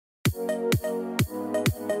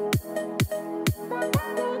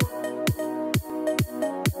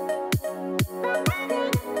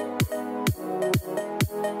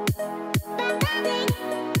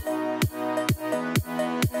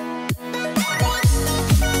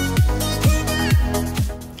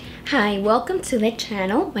Hi, welcome to the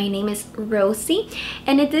channel. My name is Rosy,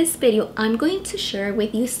 and in this video I'm going to share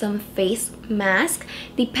with you some face masks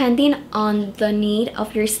depending on the need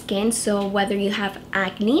of your skin. So whether you have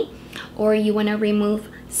acne or you want to remove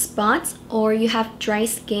spots or you have dry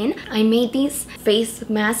skin, I made these face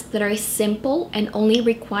masks that are simple and only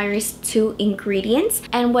requires 2 ingredients.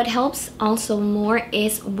 And what helps also more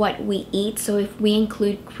is what we eat. So if we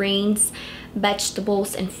include grains,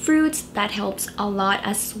 vegetables and fruits, that helps a lot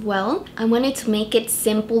as well. I wanted to make it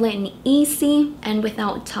simple and easy, and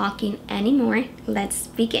without talking anymore, let's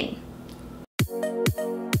begin.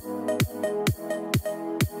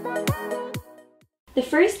 The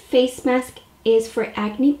first face mask is for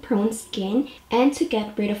acne prone skin and to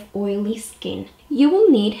get rid of oily skin. You will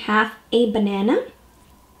need half a banana,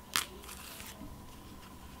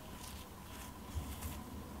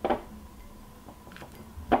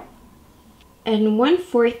 and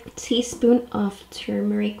 1/4 teaspoon of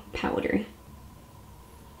turmeric powder.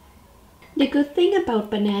 The good thing about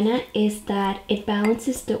banana is that it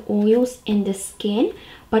balances the oils in the skin,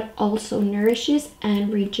 but also nourishes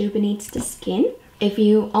and rejuvenates the skin. If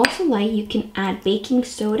you also like, you can add baking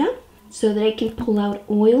soda so that it can pull out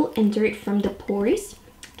oil and dirt from the pores.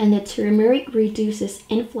 And the turmeric reduces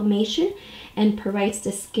inflammation and provides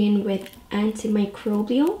the skin with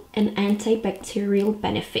antimicrobial and antibacterial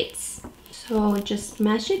benefits. So just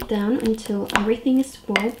mash it down until everything is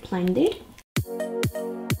well blended.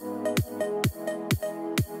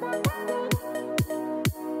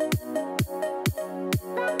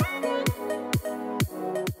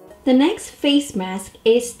 The next face mask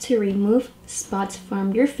is to remove spots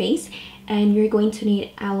from your face, and you're going to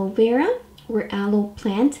need aloe vera or aloe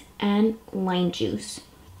plant and lime juice.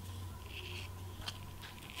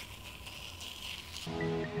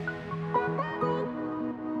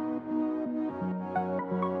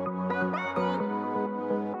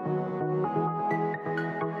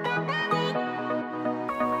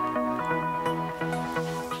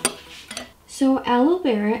 So aloe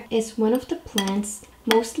vera is one of the plants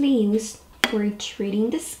mostly used for treating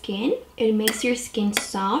the skin. It makes your skin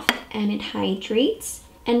soft and it hydrates.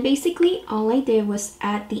 And basically all I did was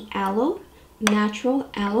add the aloe, natural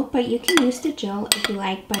aloe, but you can use the gel if you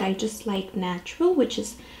like, but I just like natural, which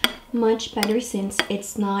is much better since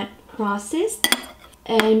it's not processed.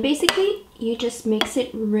 And basically you just mix it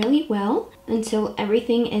really well until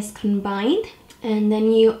everything is combined, and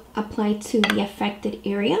then you apply to the affected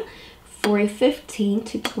area for 15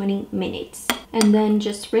 to 20 minutes. And then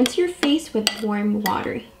just rinse your face with warm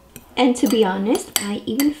water. And to be honest, I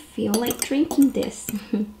even feel like drinking this.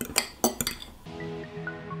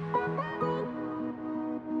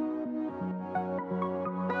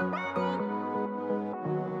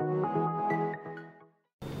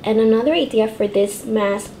 And another idea for this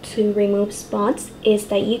mask to remove spots is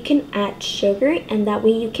that you can add sugar, and that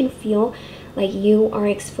way you can feel like you are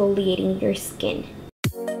exfoliating your skin.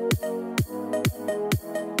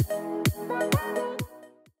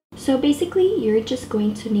 So basically you're just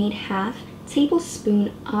going to need half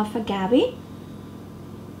tablespoon of agave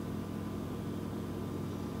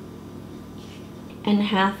and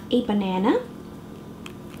half a banana,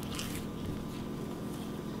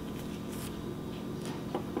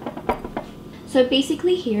 so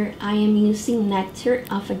basically here I am using nectar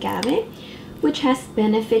of agave, which has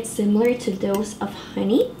benefits similar to those of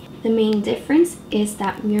honey. The main difference is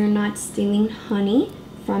that we are not stealing honey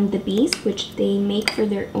from the bees, which they make for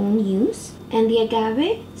their own use, and the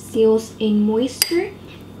agave seals in moisture,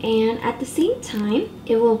 and at the same time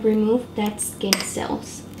it will remove dead skin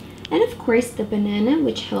cells. And of course the banana,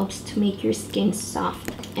 which helps to make your skin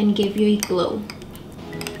soft and give you a glow.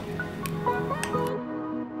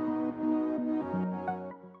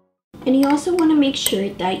 And you also want to make sure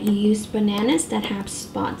that you use bananas that have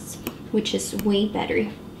spots, which is way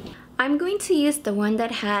better. I'm going to use the one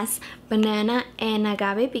that has banana and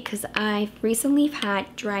agave because I've recently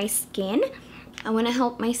had dry skin. I want to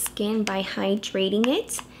help my skin by hydrating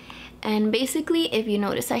it. And basically, if you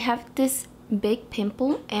notice, I have this big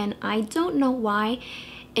pimple and I don't know why.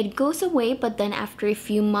 It goes away, but then after a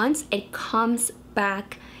few months it comes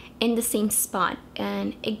back in the same spot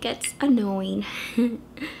and it gets annoying.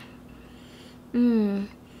 And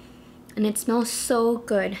it smells so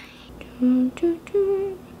good.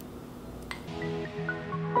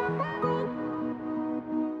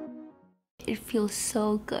 It feels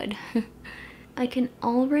so good. I can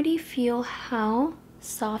already feel how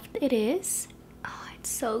soft it is. Oh, it's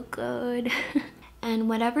so good. And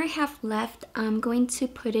whatever I have left, I'm going to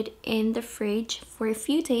put it in the fridge for a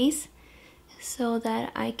few days so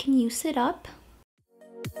that I can use it up.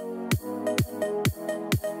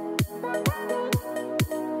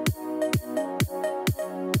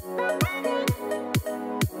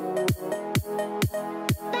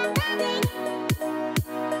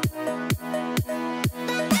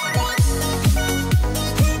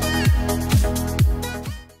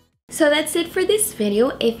 So that's it for this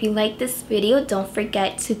video. If you like this video, don't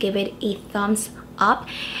forget to give it a thumbs up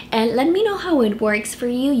and let me know how it works for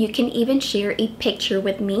you. You can even share a picture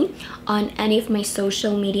with me on any of my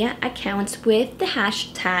social media accounts with the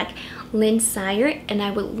hashtag LynSire, and I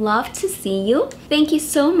would love to see you. Thank you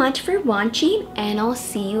so much for watching, and I'll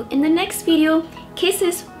see you in the next video.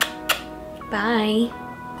 Kisses. Bye.